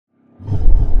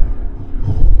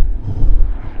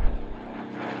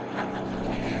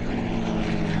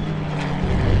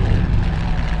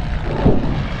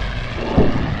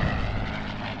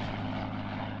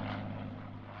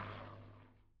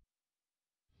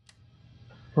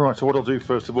Right, so what I'll do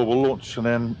first of all, we'll launch and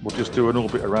then we'll just do an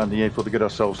orbit around the airfield to get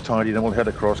ourselves tidy. Then we'll head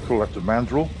across, call out to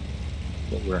Mandrill,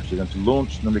 that we're actually going to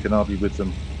launch, and then we can argue with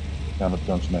them down at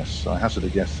Dun's Nest. So I hazard a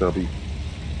guess they'll be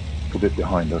a little bit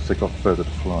behind us. They've got further to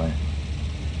fly.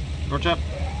 Roger.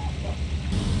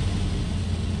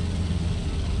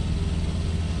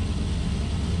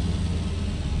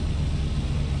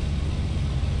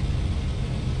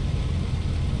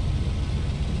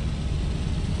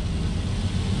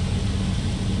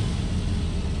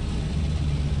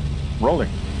 Rolling.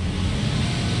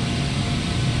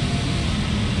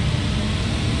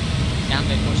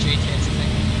 Gambit, what's your ETS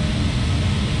thing?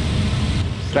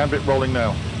 Gambit rolling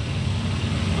now.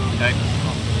 Okay.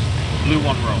 Blue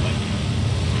one rolling.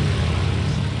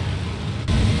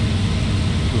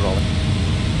 We're rolling.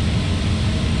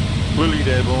 Blue lead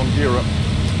airborne, gear up.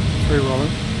 3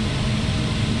 rolling.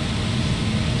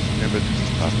 Gambit, this is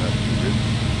top hat.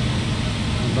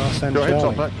 And last end Go ahead,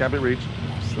 Charlie. top hat, Gambit reads.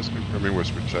 Just confirming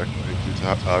whisper check.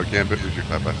 Gambit, read you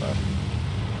 5 by 5.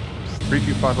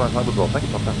 32555 as well. Thank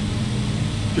you, top hat.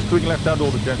 Just tweaking left hand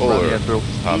all the gents around Bowler, the airfield.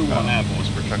 top Blue one hat. airborne.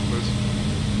 Whisper check, please.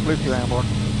 Blue to airborne.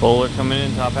 Bowler coming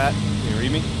in, top hat. Can you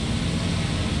read me?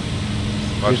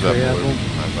 Watch that, Three Bowler. airborne.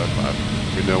 5 by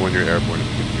 5. We know when you're airborne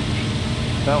if you can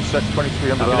reach. Now set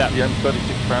 2300 Copy that. RPM, 36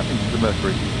 pounds into the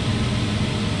Mercury.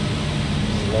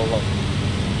 Low.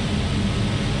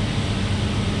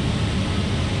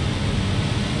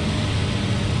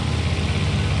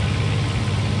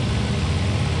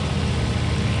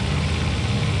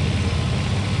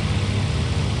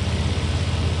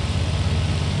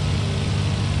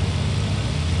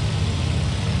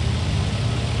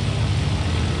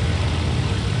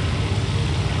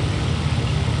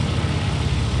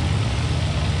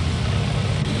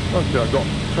 Okay, I've got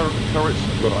turrets,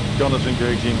 I've got gunners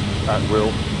engaging at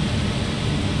will.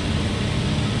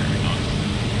 Very nice.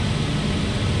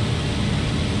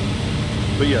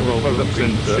 But yeah, we'll close up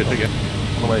Shit please. again.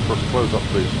 On the way across, close up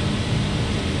please.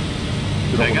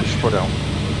 Do not Say want to again? spread out.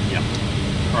 Yep.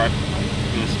 Alright.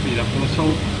 Gonna speed up a little.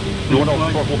 We want to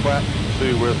Flag. throttle back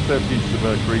to 13 to the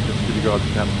Mercury, just to give you guys a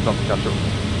chance to catch up.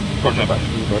 Roger. Back to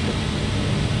the Mercury.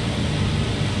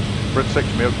 Red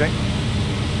section me, okay?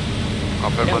 I'll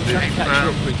bet Yeah, my I'm trying to digits catch you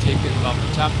now. up quickly at the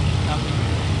moment. I'm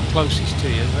closest to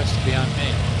you, the rest are behind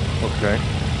me. Okay.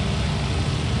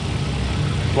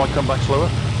 Shall I come back slower?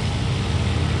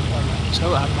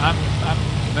 So I'm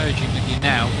merging with you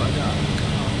now, but I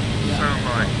can't. Sound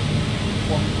like.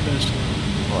 One person.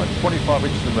 Right, 25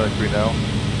 inches of Mercury now.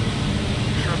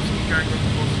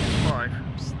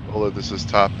 Bowler, this is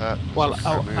top hat. Well,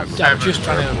 Confirming I'm I'm just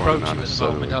trying to airborne approach on him a at the moment.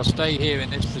 southerly. I'll stay here in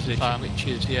this position, which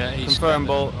is, yeah, east. Confirm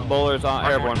bowlers on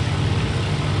airborne.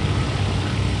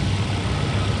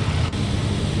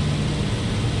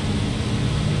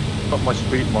 Up my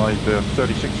speed, my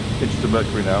 36 inches of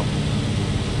Mercury now.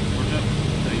 Roger.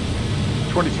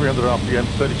 2300 RPM,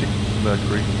 36 inches of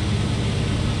Mercury.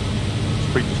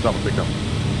 Speed to start to pick up.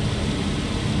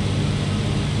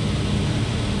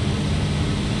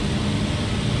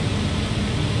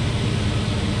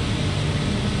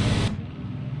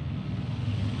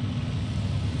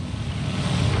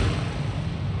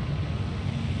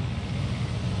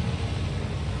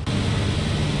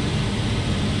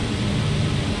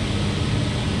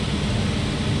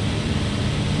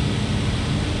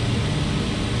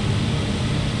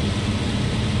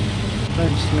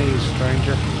 Don't sneeze,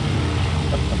 stranger.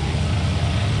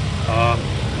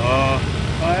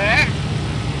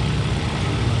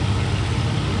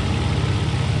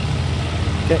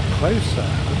 Get closer.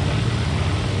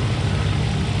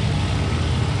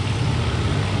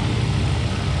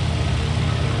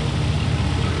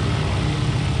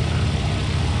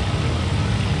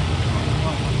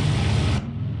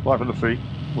 Right from the feet,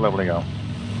 levelling out.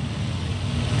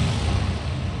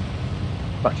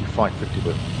 Actually 550,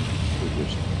 but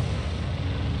reduced.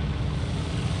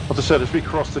 As I said, as we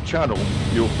cross the channel,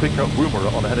 you'll pick up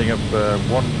Woomera on heading up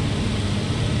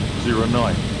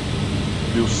 109.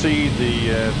 You'll see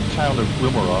the town of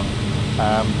Woomera,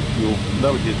 and you'll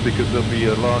know it is because there'll be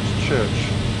a large church.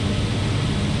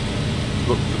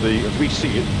 Look to the, as we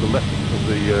see it, the left of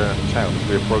the town as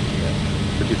we're approaching it,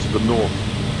 which is to the north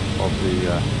of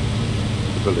the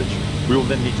village. We will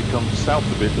then need to come south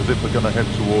a bit as if we're going to head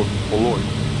towards Bullies,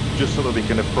 just so that we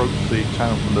can approach the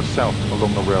town from the south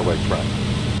along the railway track.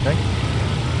 Okay?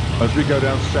 As we go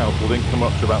down south, we'll then come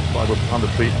up to about 500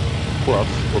 feet plus,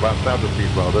 or about 1,000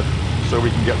 feet rather, so we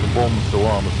can get the bombs to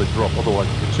arm as they drop. Otherwise,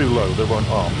 if they're too low, they won't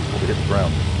arm before they hit the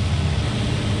ground.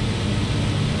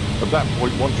 At that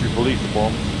point, once you release the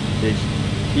bomb, it's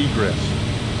egress.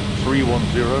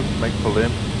 310, make for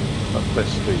limb, at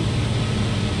best speed.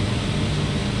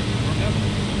 Yep.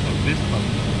 So this boat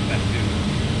is best suited.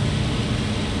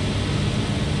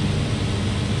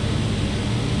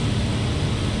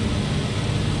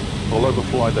 I'll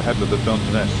overfly the head of the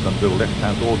Dungeness and do a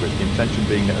left-hand orbit, the intention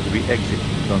being that as we exit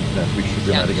the Dungeness, we should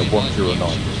be heading at 109.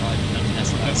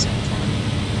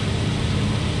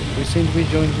 We seem to be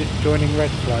joining red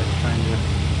flight, stranger.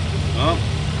 Well,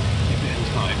 keep it in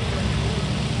time.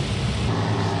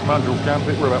 Mandrill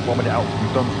Gambit, we're about 1 minute out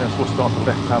from Dungeness. We'll start the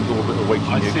left-hand orbit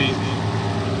awaiting I you. see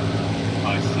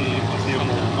them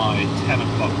on my 10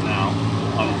 o'clock now.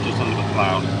 I'm just under the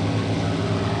cloud.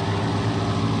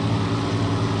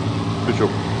 Visual.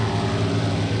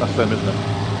 That's them, isn't it?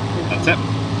 That's it.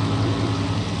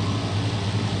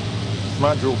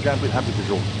 Mandrill Gambit, happy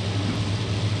visual.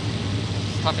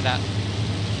 Copy that.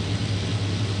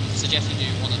 Suggest you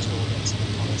do 1 or 2 orbits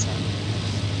on this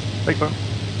side. Big fun.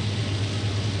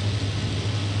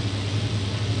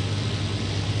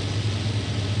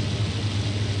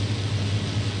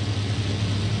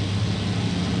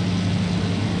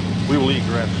 We will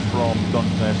egress from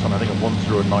Dungeness on I think at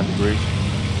 109 degrees.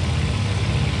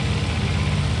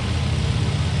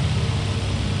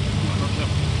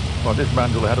 Right, there's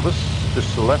Mandrill ahead of us, just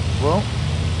to the left as well.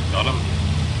 Got him.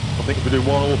 I think if we do 1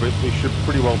 orbit, we should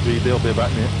pretty well be, they'll be about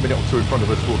a minute or 2 in front of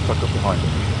us, we'll tuck up behind them.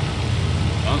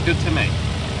 Sounds good to me.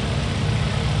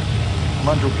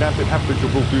 Mandrill Gambit, half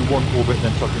visual, we'll do 1 orbit and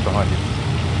then tuck in behind you.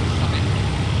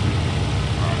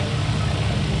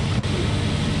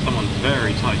 Someone's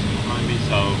very tight behind me,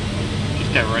 so just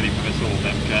get ready for this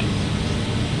orbit, gents.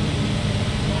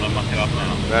 I want to muck it up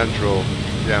now. Mandrill,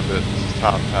 Gambit, this is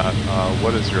Top Hat.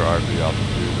 What is your RV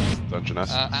altitude,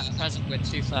 Dungeness? At present, we're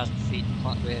 2,000 feet.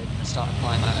 We're going to start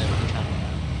applying that over the channel.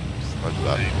 Roger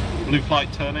that. Blue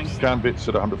flight turning. Gambit's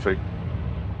at 100 feet.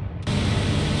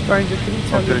 Stranger, can you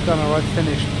tell Okay. your gunner I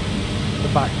finished the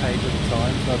back page at the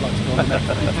time, so I'd like to go on the next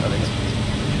page, please.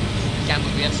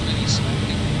 Gamble, we absolutely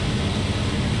smoking.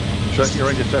 Check your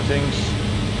engine settings.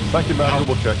 Thank you, Mandrill,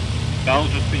 we'll check. That'll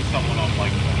just be someone on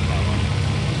like that one.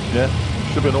 Yeah,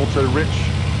 should be an auto rich.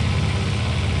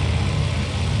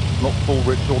 Not full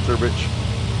rich, auto rich.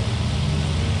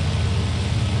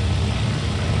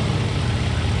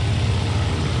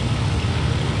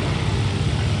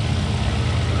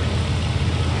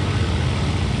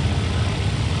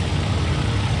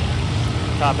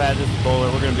 Top Hat, this is Bowler.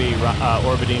 We're going to be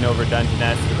orbiting over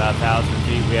Dungeness at about 1,000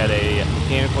 feet. We had a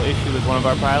mechanical issue with one of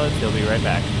our pilots. He'll be right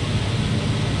back.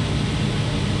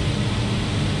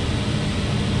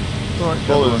 Alright,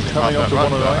 Bullies, coming up to I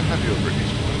 109. have you over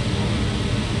eastward.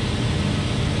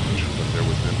 But they're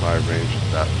within my range at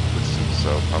that distance,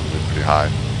 so probably pretty high.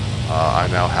 I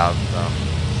now have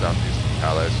southeast of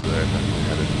Calais, so they're definitely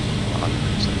headed 100%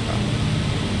 now.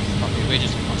 Copy, we're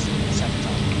just crossing the second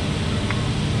time.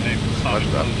 Okay, Roger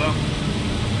that. thumbs up.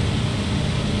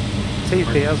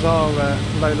 TP, as our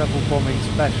low-level bombing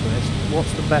specialist,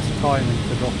 what's the best timing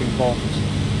for dropping bombs?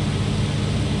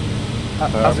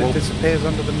 As it well- disappears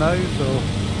under the nose, or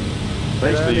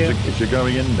Basically, earlier? if you're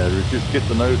going in there, you just get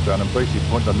the nose down and basically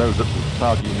point the nose at the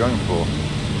target you're going for.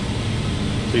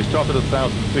 So you start at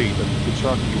 1,000 feet, and the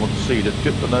target you want to see, just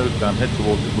dip the nose down, head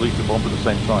towards it, release the bomb at the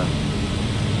same time.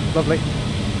 Lovely.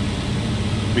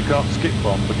 We can't skip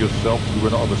bomb for yourself, we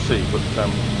will not ever see, but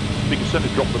you can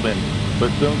certainly drop them in. But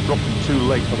don't drop them too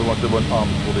late, otherwise they won't arm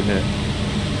before they hit.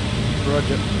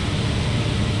 Roger.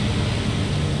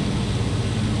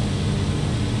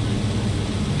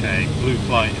 Okay, blue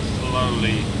flight is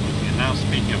slowly moving. And now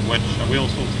speaking of which, are we all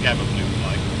still together, blue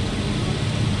flight?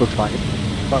 Looks like it.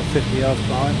 About 50 yards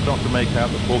behind. Start to make out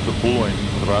the port of Boulogne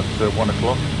at about 1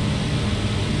 o'clock.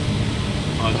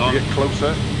 Eyes As on. we get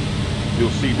closer,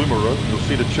 you'll see Wimereux, you'll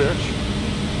see the church.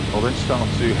 I'll then start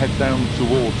to head down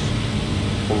towards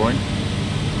Boulogne,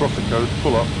 cross the coast,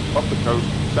 pull up the coast,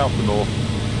 south to north,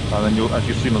 and then you'll, as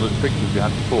you've seen on those pictures you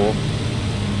had before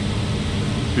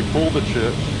the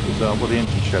church is where the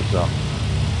engine sheds are.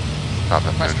 Top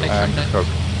Hat, Press Mandrill. And Thanks.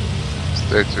 coast.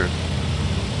 Stay tuned.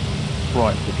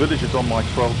 Right, the village is on my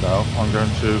 12 now. I'm going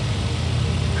to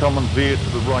come and veer to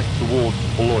the right towards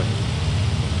Boulogne.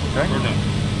 Okay? Roger.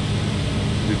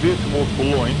 We veer towards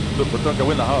Boulogne, but don't go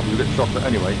in the harbour, you'll get shot at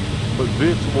anyway. But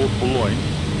veer towards Boulogne,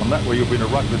 and that way you'll be in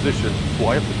a right position to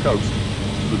fly up the coast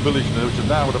to the village, which is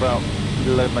now at about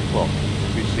 11 o'clock.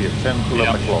 We see it, 10 to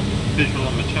 11 Yep. o'clock. Visual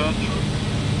on the church.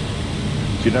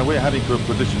 So you know we're heading to a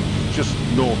position just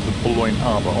north of Boulogne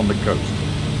Harbour on the coast.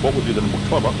 What we'll do then, we'll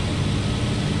club up,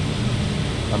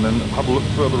 and then have a look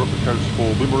further up the coast for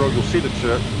Wimereux. You'll see the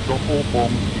church, drop all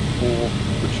bombs before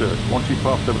the church. Once you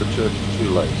pass over the church, it's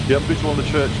too late. You have visual on the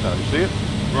church now, you see it?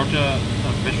 Roger,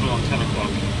 visual on 10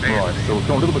 o'clock. Right, so we'll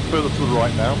come a little bit further to the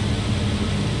right now.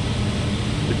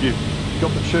 If you've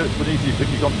got the church beneath you, think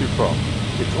you've gone too far.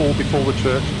 It's all before the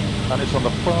church, and it's on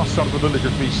the far side of the village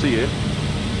as we see it,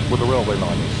 where the railway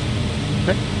line is.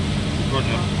 Okay?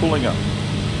 Roger. Pulling up.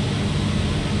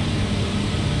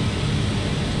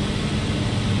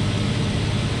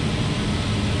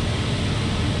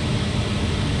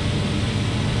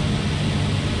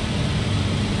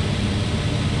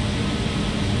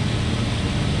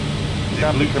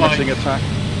 Stanley commencing attack.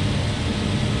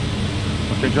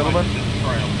 Okay, gentlemen.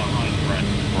 Trail behind red.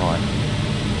 Right.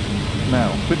 Now,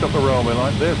 pick up the railway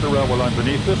line. There's the railway line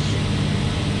beneath us.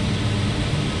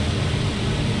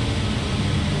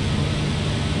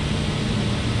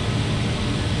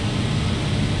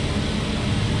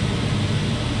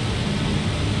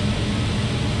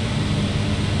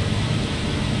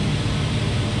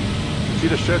 See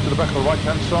the shed to the back of the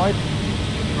right-hand side?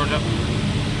 Roger.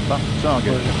 That's the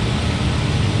target.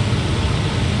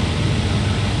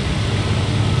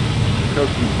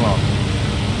 Coaching plant.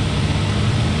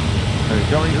 Okay,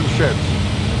 going to the sheds.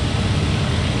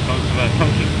 Go to the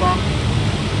coaching plant.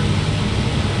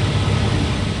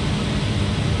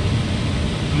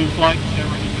 Blue flight, they're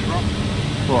ready to drop.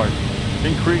 Right.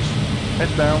 Increase.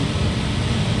 Head down.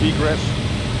 Egress.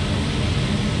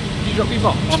 Did you drop your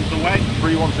box? On the way.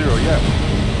 310, yeah.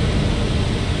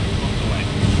 On the way.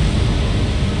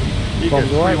 Egress,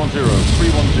 310.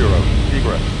 310.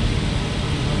 Egress.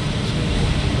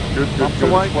 Good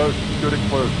explosion. Good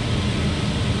explosion.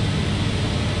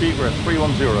 Egress,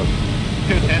 310.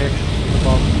 Good hit.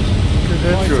 Good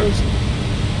hit. Good.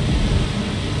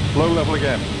 Low level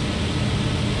again.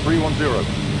 310.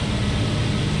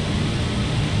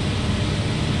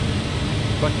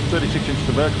 Back to 36 inches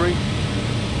of mercury.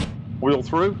 Wheel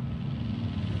through.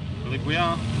 I think we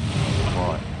are.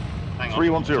 Right. Hang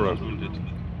on. 310.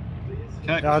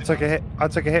 Okay. Yeah, I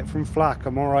took a hit from flak.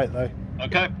 I'm all right though.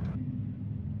 Okay.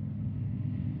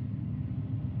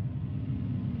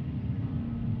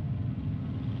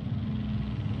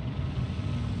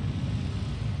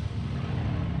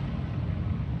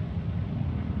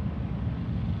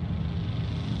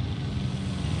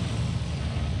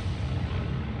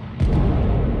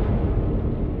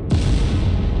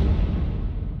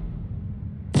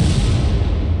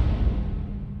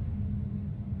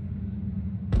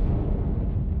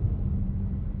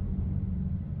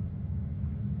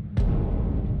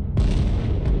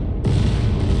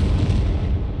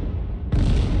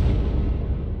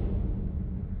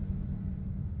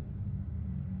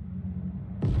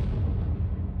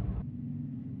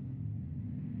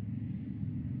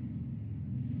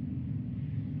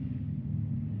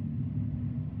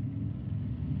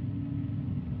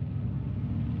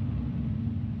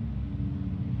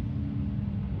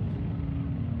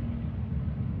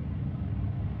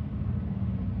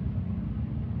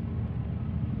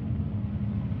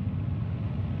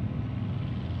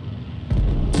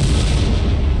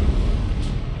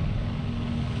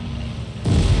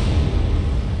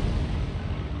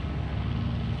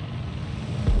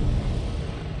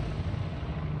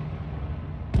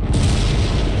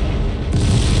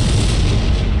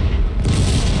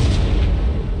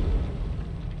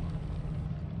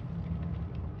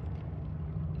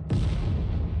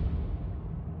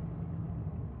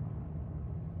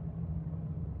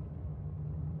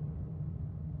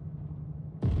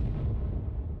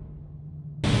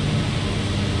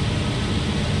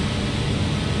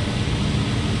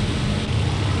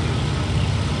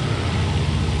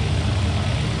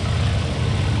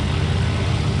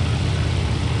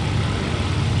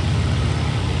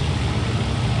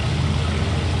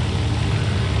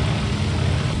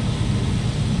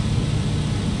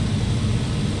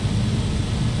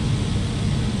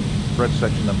 Red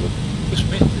section number. Just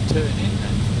missed the turn in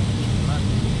then.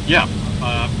 Yeah,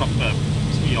 I've got the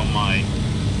T on my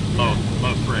low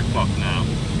 3 o'clock now.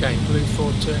 Okay, blue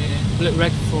 4 turning in.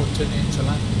 Red 4 turning into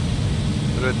land.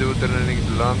 Red 2 turning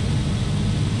to land.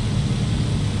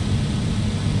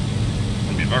 It's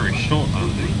going to be very short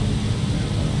landing.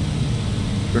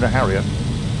 You're in a Harrier.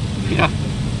 Yeah,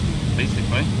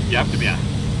 basically. You have to be a...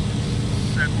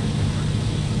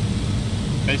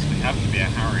 Basically, you have to be a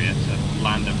Harrier to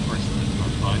land at Bristol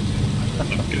sometimes.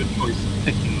 That's a good choice of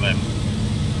picking them.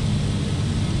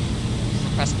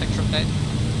 Press picture update.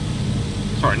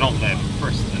 Sorry, not them,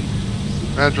 Bristol.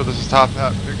 Andrew, this is Top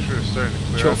Hat. Picture is starting to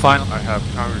clear. Short final. I have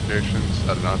congregations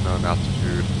at an unknown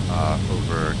altitude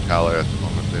over Calais at the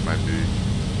moment. They might be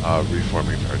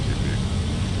reforming to RTP.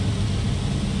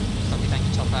 Copy, thank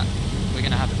you, Top Hat. We're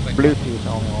going to have a quick... Bluetooth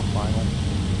only on final.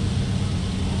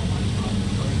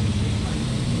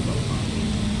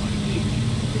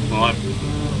 Well,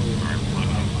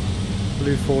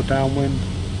 Blue 4 downwind.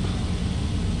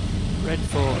 Red Red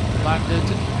 4 landed,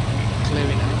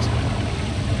 clearing out.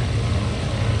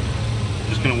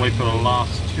 Just going to wait for the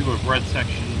last two of red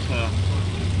section to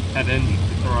head in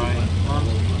before I land.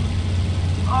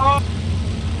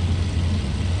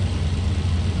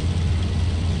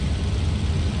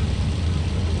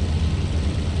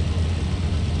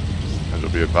 And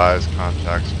you'll be advised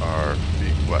contacts are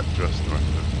being wet just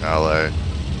north of Calais.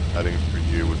 Heading for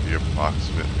you would be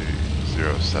approximately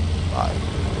 075.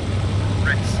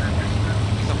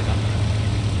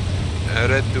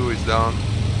 Red 2 is down.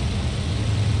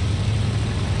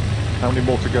 How many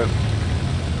more to go?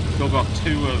 Still got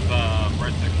two of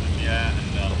red section in the air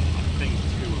and I think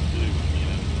two of blue in the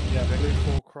air. Yeah, blue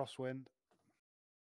 4 crosswind.